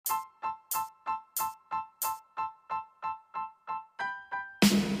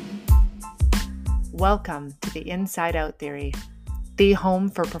Welcome to the Inside Out Theory, the home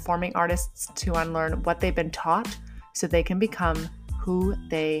for performing artists to unlearn what they've been taught so they can become who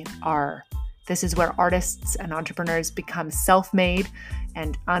they are. This is where artists and entrepreneurs become self-made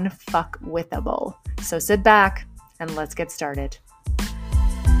and unfuckwithable. So sit back and let's get started.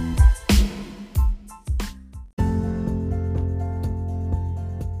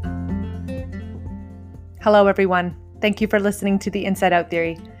 Hello, everyone. Thank you for listening to the Inside Out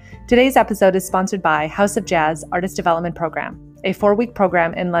Theory. Today's episode is sponsored by House of Jazz Artist Development Program, a 4-week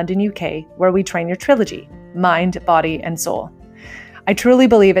program in London, UK, where we train your trilogy, mind, body, and soul. I truly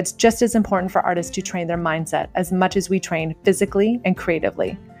believe it's just as important for artists to train their mindset as much as we train physically and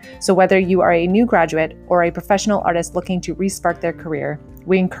creatively. So whether you are a new graduate or a professional artist looking to re-spark their career,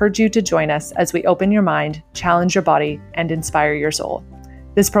 we encourage you to join us as we open your mind, challenge your body, and inspire your soul.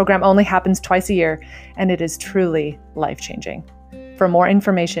 This program only happens twice a year, and it is truly life-changing. For more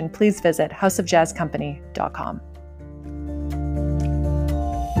information, please visit houseofjazzcompany.com.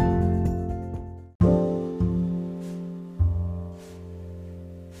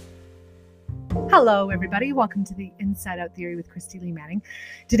 Hello, everybody. Welcome to the Inside Out Theory with Christy Lee Manning.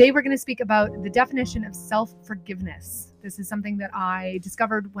 Today, we're going to speak about the definition of self-forgiveness. This is something that I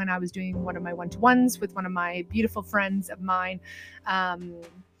discovered when I was doing one of my one-to-ones with one of my beautiful friends of mine.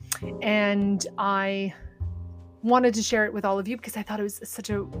 And I wanted to share it with all of you because I thought it was such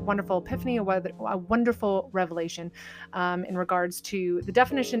a wonderful epiphany, a wonderful revelation in regards to the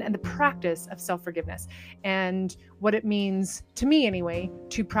definition and the practice of self-forgiveness and what it means, to me anyway,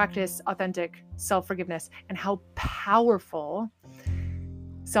 to practice authentic self-forgiveness and how powerful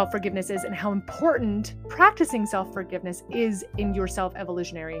self-forgiveness is and how important practicing self-forgiveness is in your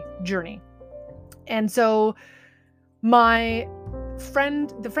self-evolutionary journey. And so the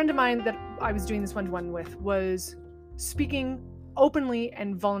friend of mine that I was doing this one-to-one with was speaking openly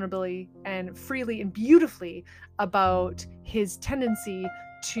and vulnerably and freely and beautifully about his tendency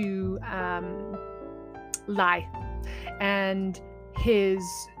to lie and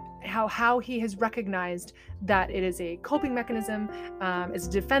how he has recognized that it is a coping mechanism, it's a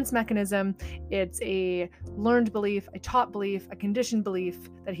defense mechanism, it's a learned belief, a taught belief, a conditioned belief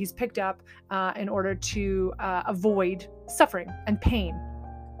that he's picked up in order to avoid suffering and pain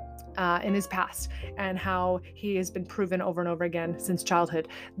in his past, and how he has been proven over and over again since childhood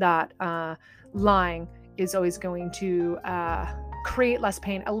that lying is always going to create less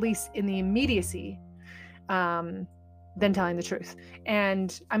pain, at least in the immediacy, than telling the truth.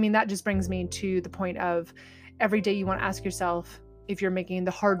 And I mean, that just brings me to the point of every day you want to ask yourself if you're making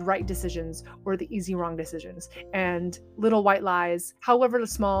the hard right decisions or the easy wrong decisions. And little white lies, however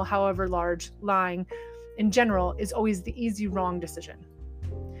small, however large, lying in general is always the easy wrong decision.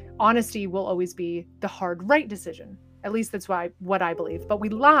 Honesty will always be the hard right decision. At least that's what I believe. But we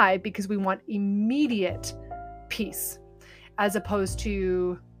lie because we want immediate peace, as opposed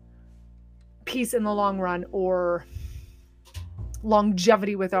to peace in the long run or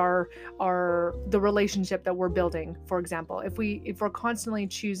longevity with the relationship that we're building. For example, if we're constantly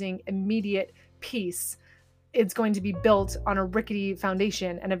choosing immediate peace, it's going to be built on a rickety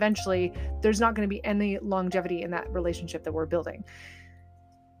foundation, and eventually there's not going to be any longevity in that relationship that we're building.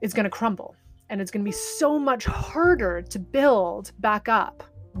 It's going to crumble, and it's going to be so much harder to build back up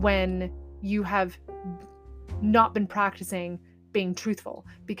when you have not been practicing being truthful,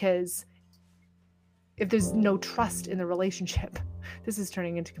 because if there's no trust in the relationship, this is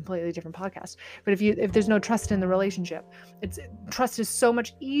turning into a completely different podcast. But if there's no trust in the relationship, trust is so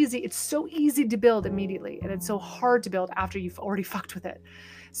much easy. It's so easy to build immediately, and it's so hard to build after you've already fucked with it.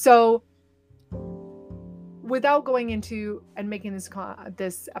 So without going into and making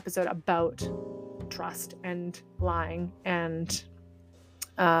this episode about trust and lying and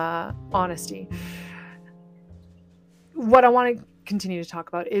honesty, what I want to continue to talk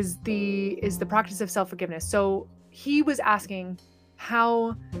about is the practice of self-forgiveness. So he was asking,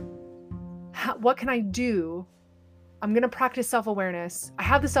 what can I do? I'm going to practice self-awareness. I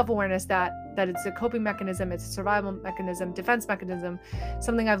have the self-awareness that it's a coping mechanism, it's a survival mechanism, defense mechanism,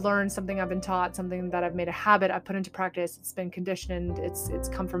 something I've learned, something I've been taught, something that I've made a habit, I've put into practice, it's been conditioned, it's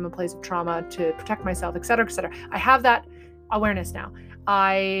come from a place of trauma to protect myself, etc., etc. I have that awareness now.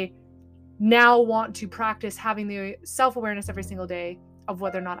 I now want to practice having the self-awareness every single day of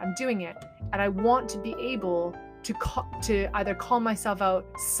whether or not I'm doing it. And I want to be able to either call myself out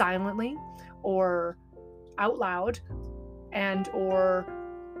silently or out loud or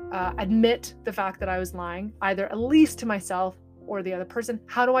admit the fact that I was lying, either at least to myself or the other person.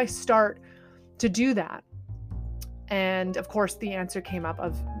 How do I start to do that? And of course, the answer came up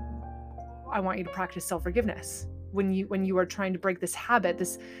of, I want you to practice self-forgiveness. when you are trying to break this habit,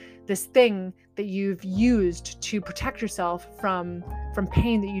 this thing that you've used to protect yourself from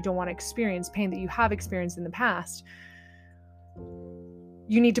pain that you don't want to experience, pain that you have experienced in the past.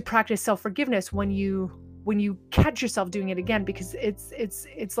 You need to practice self-forgiveness when you catch yourself doing it again, because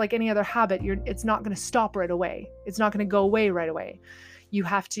it's like any other habit. It's not going to stop right away. It's not going to go away right away. You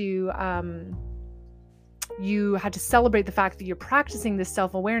have to celebrate the fact that you're practicing this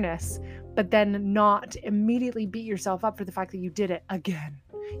self-awareness, but then not immediately beat yourself up for the fact that you did it again.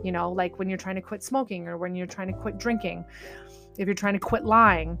 Like when you're trying to quit smoking, or when you're trying to quit drinking, if you're trying to quit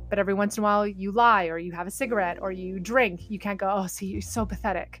lying, but every once in a while you lie, or you have a cigarette, or you drink, you can't go, oh, see, you're so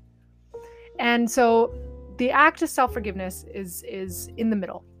pathetic. And so the act of self-forgiveness is in the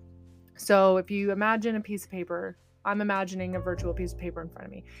middle. So if you imagine a piece of paper, I'm imagining a virtual piece of paper in front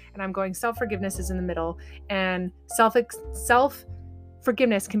of me, and I'm going, self-forgiveness is in the middle, and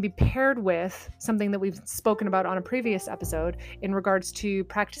self-forgiveness can be paired with something that we've spoken about on a previous episode in regards to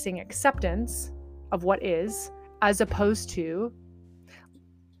practicing acceptance of what is, as opposed to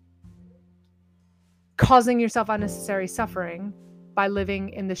causing yourself unnecessary suffering by living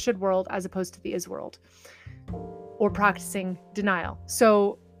in the should world as opposed to the is world, or practicing denial.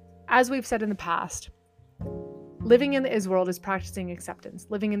 So as we've said in the past, living in the is world is practicing acceptance.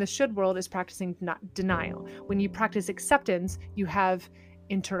 Living in the should world is practicing denial. When you practice acceptance, you have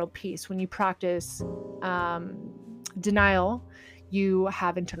internal peace. When you practice denial, you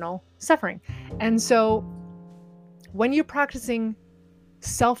have internal suffering. And so when you're practicing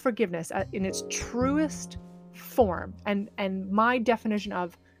self-forgiveness in its truest form, and my definition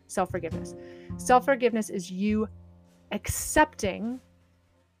of self-forgiveness is you accepting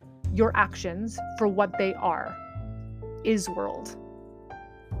your actions for what they are. Is world.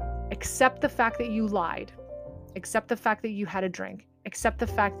 Accept the fact that you lied. Accept the fact that you had a drink. Accept the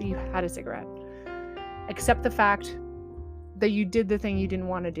fact that you had a cigarette. Accept the fact that you did the thing you didn't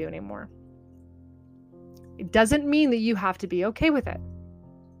want to do anymore. It doesn't mean that you have to be okay with it.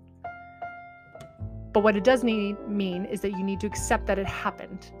 But what it does mean is that you need to accept that it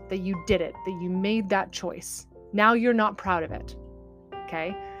happened, that you did it, that you made that choice. Now you're not proud of it.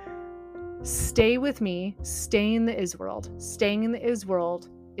 Okay? Stay with me. Stay in the is world. Staying in the is world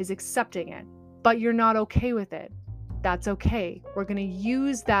is accepting it, but you're not okay with it. That's okay. We're going to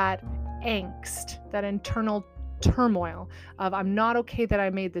use that angst, that internal turmoil of I'm not okay that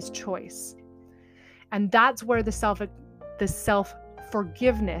I made this choice. And that's where the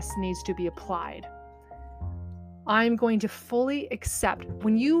self-forgiveness needs to be applied. I'm going to fully accept.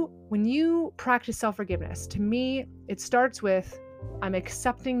 When you practice self-forgiveness, to me, it starts with I'm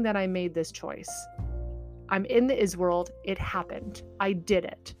accepting that I made this choice. I'm in the is world. It happened. I did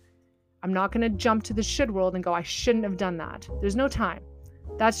it. I'm not going to jump to the should world and go, I shouldn't have done that. There's no time.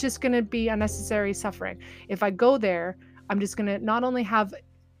 That's just going to be unnecessary suffering. If I go there, I'm just going to not only have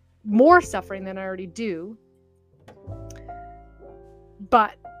more suffering than I already do,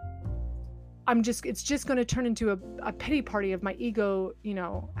 but it's just going to turn into a pity party of my ego,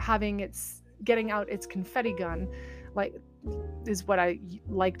 getting out its confetti gun, like, is what I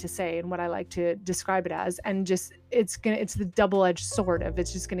like to say and what I like to describe it as. And just, it's the double-edged sword of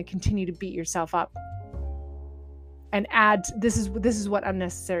it's just going to continue to beat yourself up and add, this is what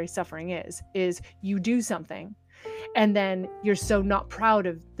unnecessary suffering is you do something and then you're so not proud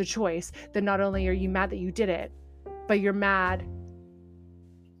of the choice that not only are you mad that you did it, but you're mad.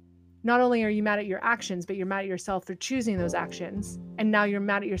 Not only are you mad at your actions, but you're mad at yourself for choosing those actions. And now you're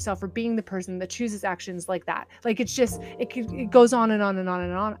mad at yourself for being the person that chooses actions like that. Like it goes on and on and on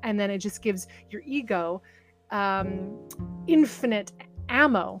and on. And then it just gives your ego infinite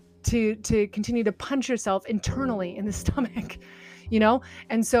ammo to continue to punch yourself internally in the stomach,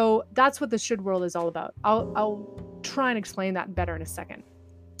 And so that's what the should world is all about. I'll try and explain that better in a second,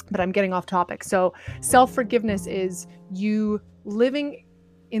 but I'm getting off topic. So self-forgiveness is you living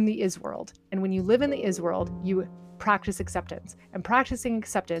in the is world. And when you live in the is world, you practice acceptance. And practicing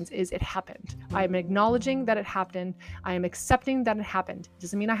acceptance is it happened. I am acknowledging that it happened. I am accepting that it happened. It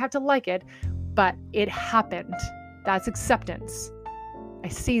doesn't mean I have to like it, but it happened. That's acceptance. I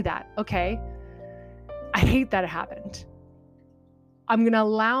see that. Okay. I hate that it happened. I'm going to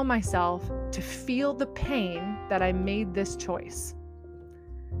allow myself to feel the pain that I made this choice.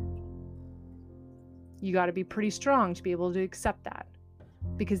 You got to be pretty strong to be able to accept that.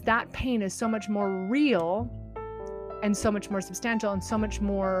 Because that pain is so much more real and so much more substantial and so much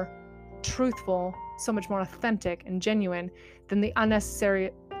more truthful, so much more authentic and genuine than the unnecessary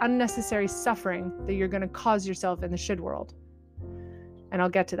suffering that you're going to cause yourself in the should world. And I'll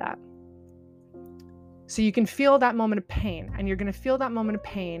get to that. So you can feel that moment of pain, and you're going to feel that moment of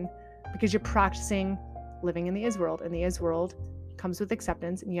pain because you're practicing living in the is world, and the is world comes with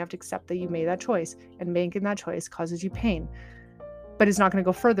acceptance, and you have to accept that you made that choice, and making that choice causes you pain. But it's not going to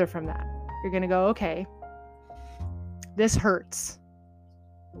go further from that. You're going to go, okay, this hurts,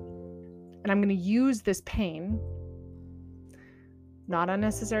 and I'm going to use this pain, not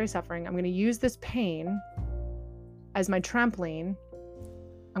unnecessary suffering. I'm going to use this pain as my trampoline.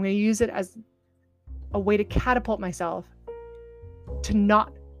 I'm going to use it as a way to catapult myself to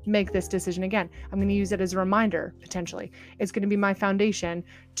not make this decision again. I'm going to use it as a reminder, potentially. It's going to be my foundation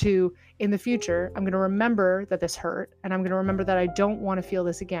to, in the future, I'm going to remember that this hurt, and I'm going to remember that I don't want to feel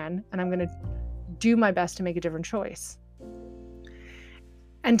this again, and I'm going to do my best to make a different choice.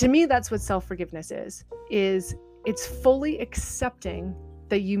 And to me, that's what self-forgiveness is it's fully accepting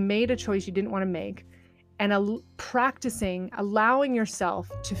that you made a choice you didn't want to make, and practicing allowing yourself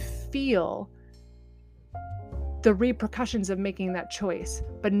to feel the repercussions of making that choice,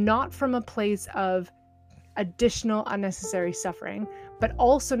 but not from a place of additional unnecessary suffering, but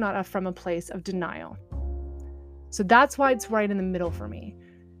also not from a place of denial. So that's why it's right in the middle for me.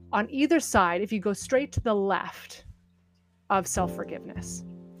 On either side, if you go straight to the left of self-forgiveness,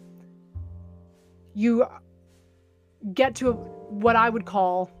 you get to what I would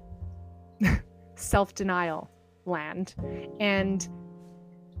call self-denial land. And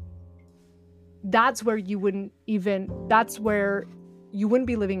that's where you wouldn't be living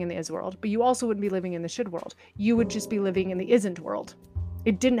in the is world, but you also wouldn't be living in the should world. You would just be living in the isn't world.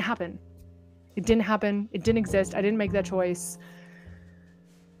 It didn't happen. It didn't happen. It didn't exist. I didn't make that choice.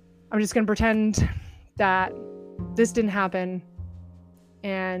 I'm just going to pretend that this didn't happen.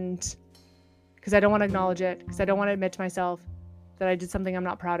 And because I don't want to acknowledge it, because I don't want to admit to myself that I did something I'm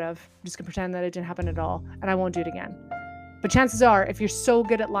not proud of, I'm just going to pretend that it didn't happen at all, and I won't do it again. But chances are, if you're so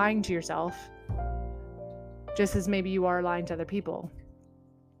good at lying to yourself, just as maybe you are lying to other people,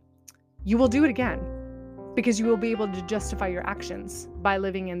 you will do it again, because you will be able to justify your actions by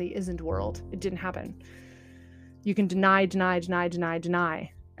living in the isn't world. It didn't happen. You can deny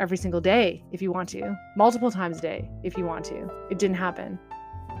every single day if you want to, multiple times a day if you want to. It didn't happen.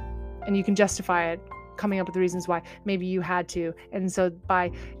 And you can justify it, coming up with the reasons why maybe you had to. And so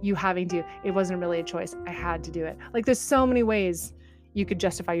by you having to, it wasn't really a choice. I had to do it. Like, there's so many ways you could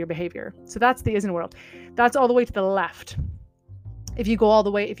justify your behavior. So that's the isn't world. That's all the way to the left. If you go all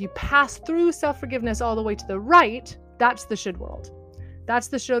the way, if you pass through self-forgiveness all the way to the right, that's the should world. That's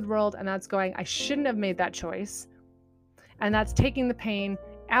the should world. And that's going, I shouldn't have made that choice. And that's taking the pain,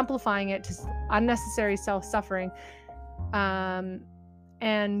 amplifying it to unnecessary self-suffering.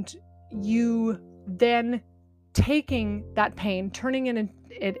 And you then taking that pain, turning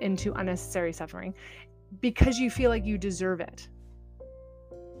it into unnecessary suffering because you feel like you deserve it.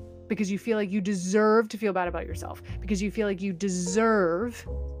 Because you feel like you deserve to feel bad about yourself. Because you feel like you deserve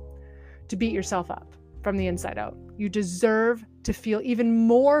to beat yourself up from the inside out. You deserve to feel even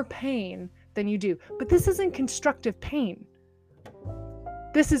more pain than you do. But this isn't constructive pain.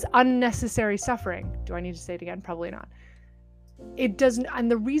 This is unnecessary suffering. Do I need to say it again? Probably not. It doesn't, and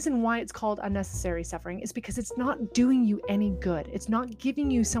the reason why it's called unnecessary suffering is because it's not doing you any good. It's not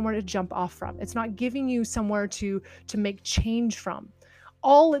giving you somewhere to jump off from. It's not giving you somewhere to make change from.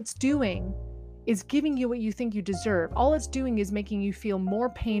 All it's doing is giving you what you think you deserve. All it's doing is making you feel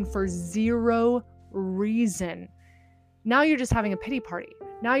more pain for zero reason. Now you're just having a pity party.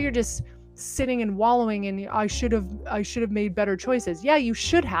 Now you're just sitting and wallowing in I should have made better choices. Yeah, you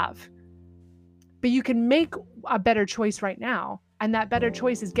should have. But you can make a better choice right now. And that better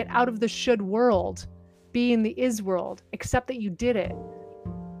choice is get out of the should world, be in the is world, accept that you did it.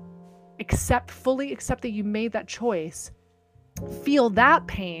 Fully accept that you made that choice. Feel that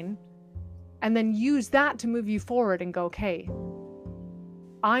pain, and then use that to move you forward and go, okay,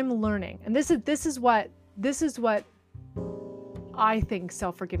 I'm learning. And this is what I think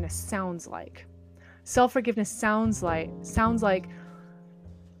self-forgiveness sounds like. Self-forgiveness sounds like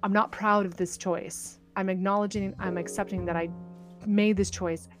I'm not proud of this choice. I'm accepting that I made this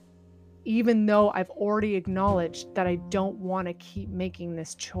choice, even though I've already acknowledged that I don't want to keep making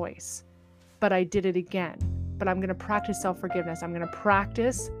this choice. But I did it again. But I'm going to practice self-forgiveness. I'm going to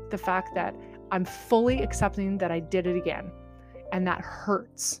practice the fact that I'm fully accepting that I did it again. And that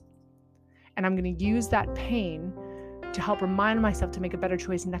hurts. And I'm going to use that pain to help remind myself to make a better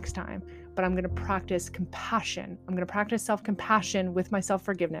choice next time. But I'm going to practice compassion. I'm going to practice self-compassion with my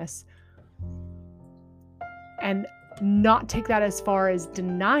self-forgiveness. And not take that as far as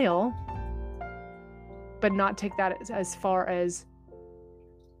denial, but not take that as far as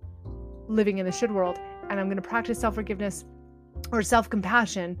living in the should world. And I'm going to practice self-forgiveness or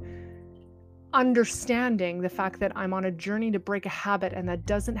self-compassion, understanding the fact that I'm on a journey to break a habit, and that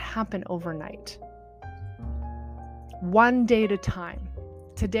doesn't happen overnight. one day at a time.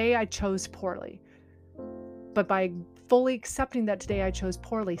 Today I chose poorly. But by fully accepting that today I chose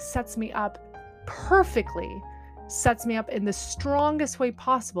poorly sets me up perfectly, sets me up in the strongest way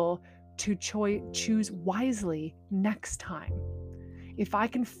possible to choose wisely next time. If I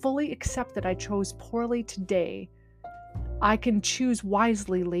can fully accept that I chose poorly today, I can choose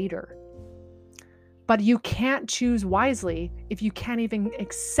wisely later. But you can't choose wisely if you can't even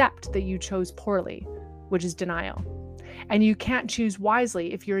accept that you chose poorly, which is denial. And you can't choose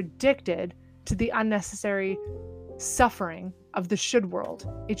wisely if you're addicted to the unnecessary suffering of the should world.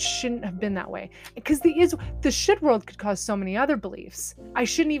 It shouldn't have been that way. Because the should world could cause so many other beliefs. I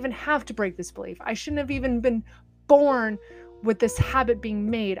shouldn't even have to break this belief. I shouldn't have even been born with this habit being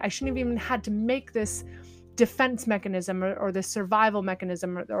made. I shouldn't have even had to make this defense mechanism or this survival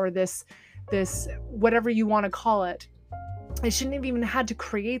mechanism or this whatever you want to call it. I shouldn't have even had to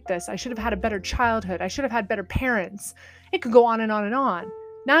create this. I should have had a better childhood. I should have had better parents. It could go on and on and on.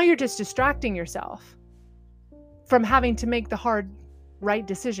 Now you're just distracting yourself from having to make the hard, right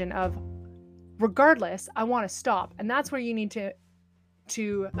decision of, regardless, I want to stop. And that's where you need that's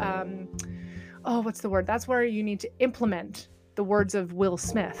where you need to implement the words of Will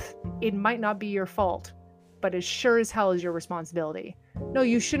Smith. It might not be your fault, but it sure as hell is your responsibility. No,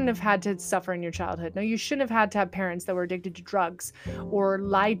 you shouldn't have had to suffer in your childhood. No, you shouldn't have had to have parents that were addicted to drugs or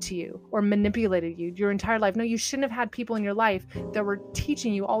lied to you or manipulated you your entire life. No, you shouldn't have had people in your life that were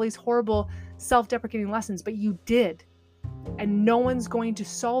teaching you all these horrible self-deprecating lessons, but you did. And no one's going to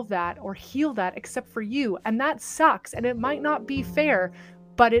solve that or heal that except for you. And that sucks. And it might not be fair,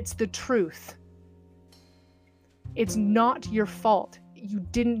 but it's the truth. It's not your fault. You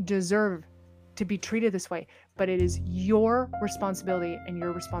didn't deserve to be treated this way, but it is your responsibility and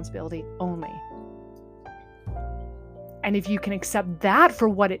your responsibility only. And if you can accept that for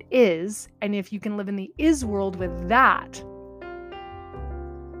what it is, and if you can live in the is world with that,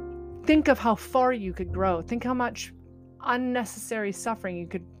 think of how far you could grow. Think how much unnecessary suffering you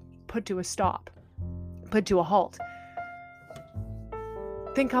could put to a stop, put to a halt.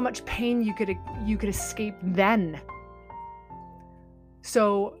 Think how much pain you could escape then.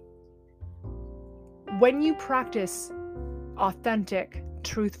 So when you practice authentic,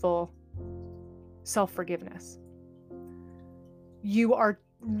 truthful self-forgiveness, you are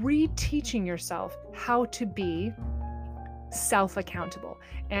reteaching yourself how to be self-accountable.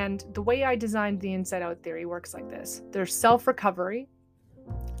 And the way I designed the Inside Out theory works like this. There's self-recovery,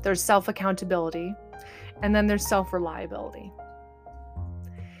 there's self-accountability, and then there's self-reliability.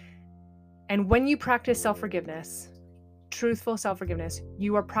 And when you practice self-forgiveness, truthful self-forgiveness,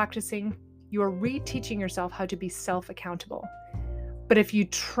 you are reteaching yourself how to be self-accountable. But if you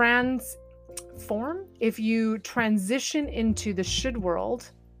transition into the should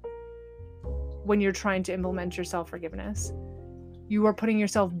world when you're trying to implement your self-forgiveness, you are putting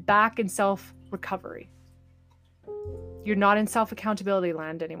yourself back in self-recovery. You're not in self-accountability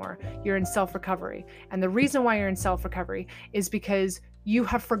land anymore. You're in self-recovery. And the reason why you're in self-recovery is because you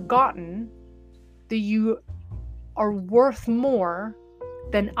have forgotten that you are worth more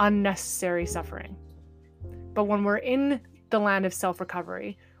than unnecessary suffering. But when we're in the land of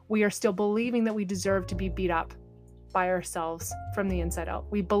self-recovery, we are still believing that we deserve to be beat up by ourselves from the inside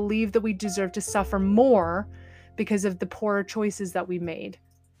out. We believe that we deserve to suffer more because of the poorer choices that we made.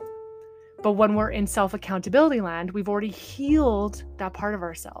 But when we're in self-accountability land, we've already healed that part of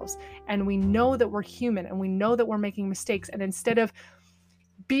ourselves. And we know that we're human and we know that we're making mistakes. And instead of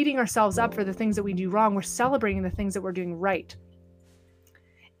beating ourselves up for the things that we do wrong, we're celebrating the things that we're doing right.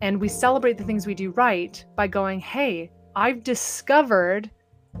 And we celebrate the things we do right by going, hey, I've discovered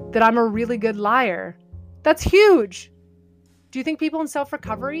that I'm a really good liar. That's huge. Do you think people in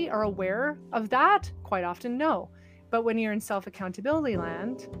self-recovery are aware of that? Quite often, no. But when you're in self-accountability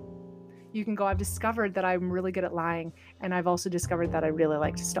land, you can go, I've discovered that I'm really good at lying. And I've also discovered that I really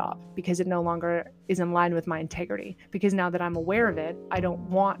like to stop because it no longer is in line with my integrity. Because now that I'm aware of it, I don't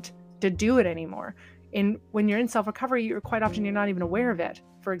want to do it anymore. When you're in self-recovery, you're not even aware of it,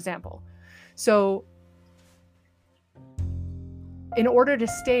 for example. So in order to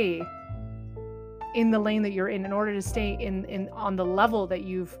stay in the lane that you're in order to stay on the level that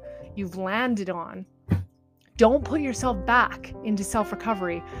you've landed on, don't put yourself back into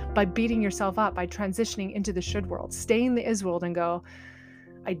self-recovery by beating yourself up, by transitioning into the should world. Stay in the is world and go,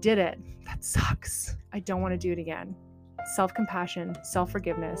 I did it. That sucks. I don't want to do it again. Self-compassion,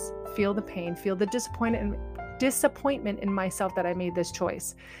 self-forgiveness, feel the pain, feel the disappointment in myself that I made this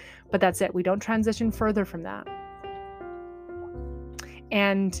choice. But that's it. We don't transition further from that.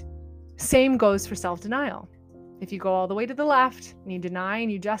 And same goes for self-denial. If you go all the way to the left and you deny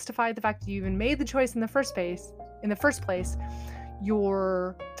and you justify the fact that you even made the choice in the first place, in the first place,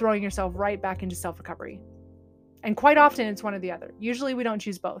 you're throwing yourself right back into self-recovery. And quite often it's one or the other. Usually we don't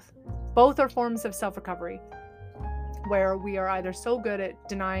choose both. Both are forms of self-recovery, where we are either so good at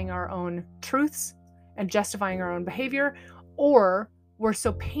denying our own truths and justifying our own behavior, or we're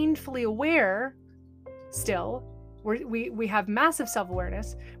so painfully aware still, we have massive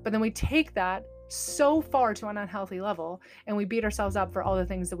self-awareness, but then we take that so far to an unhealthy level and we beat ourselves up for all the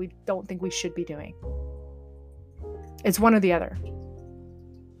things that we don't think we should be doing. It's one or the other.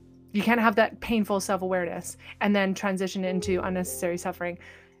 You can't have that painful self-awareness and then transition into unnecessary suffering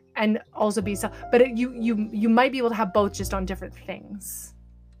and also be but you might be able to have both, just on different things,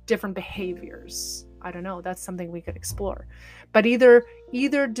 different behaviors. I don't know. That's something we could explore. But either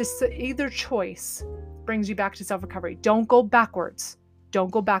choice brings you back to self-recovery. Don't go backwards. Don't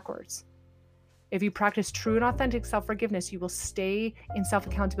go backwards. If you practice true and authentic self-forgiveness, you will stay in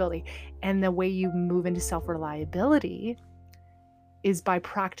self-accountability. And the way you move into self-reliability is by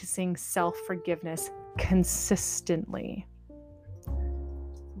practicing self-forgiveness consistently.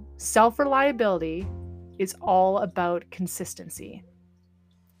 Self-reliability is all about consistency.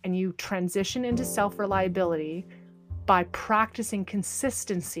 And you transition into self-reliability by practicing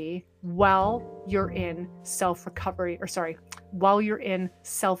consistency while you're in while you're in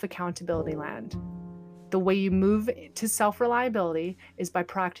self-accountability land. The way you move to self-reliability is by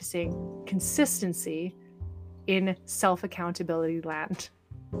practicing consistency in self-accountability land.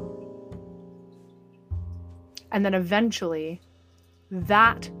 And then eventually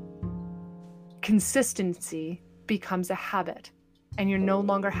that consistency becomes a habit. And you're no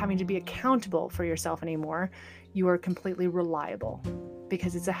longer having to be accountable for yourself anymore. You are completely reliable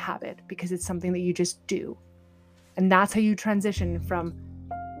because it's a habit, because it's something that you just do. And that's how you transition from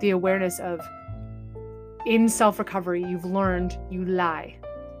the awareness of, in self-recovery, you've learned you lie.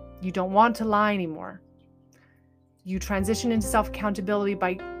 You don't want to lie anymore. You transition into self-accountability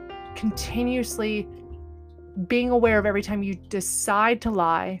by continuously being aware of every time you decide to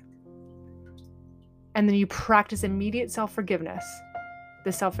lie. And then you practice immediate self-forgiveness,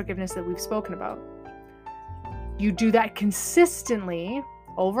 the self-forgiveness that we've spoken about. You do that consistently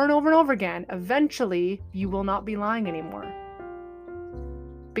over and over and over again. Eventually, you will not be lying anymore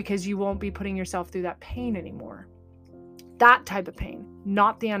because you won't be putting yourself through that pain anymore. That type of pain,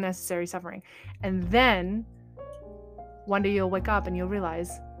 not the unnecessary suffering. And then one day you'll wake up and you'll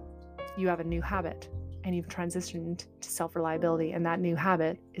realize you have a new habit and you've transitioned to self-reliability, and that new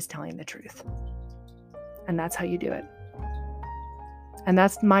habit is telling the truth. And that's how you do it. And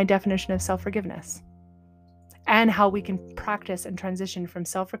that's my definition of self-forgiveness, and how we can practice and transition from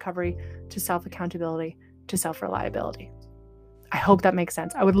self-recovery to self-accountability to self-reliability. I hope that makes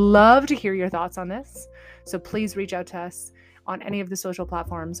sense. I would love to hear your thoughts on this. So please reach out to us on any of the social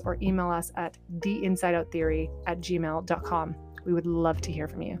platforms or email us at theinsideouttheory@gmail.com. We would love to hear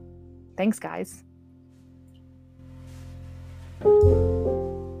from you. Thanks, guys.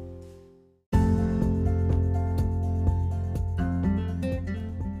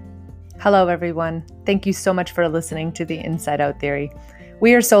 Hello, everyone. Thank you so much for listening to the Inside Out Theory.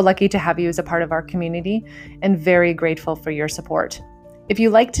 We are so lucky to have you as a part of our community and very grateful for your support. If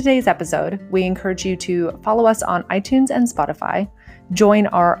you liked today's episode, we encourage you to follow us on iTunes and Spotify, join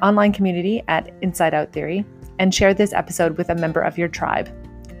our online community at Inside Out Theory, and share this episode with a member of your tribe.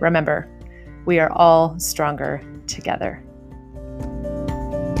 Remember, we are all stronger together.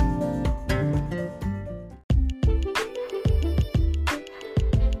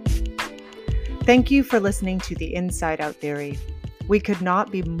 Thank you for listening to the Inside Out Theory. We could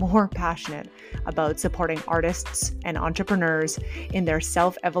not be more passionate about supporting artists and entrepreneurs in their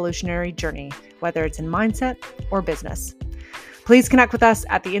self-evolutionary journey, whether it's in mindset or business. Please connect with us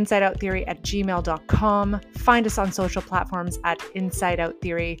at theinsideouttheory@gmail.com. Find us on social platforms at Inside Out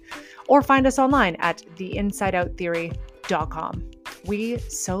Theory, or find us online at theinsideouttheory.com. We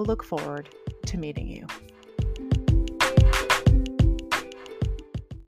so look forward to meeting you.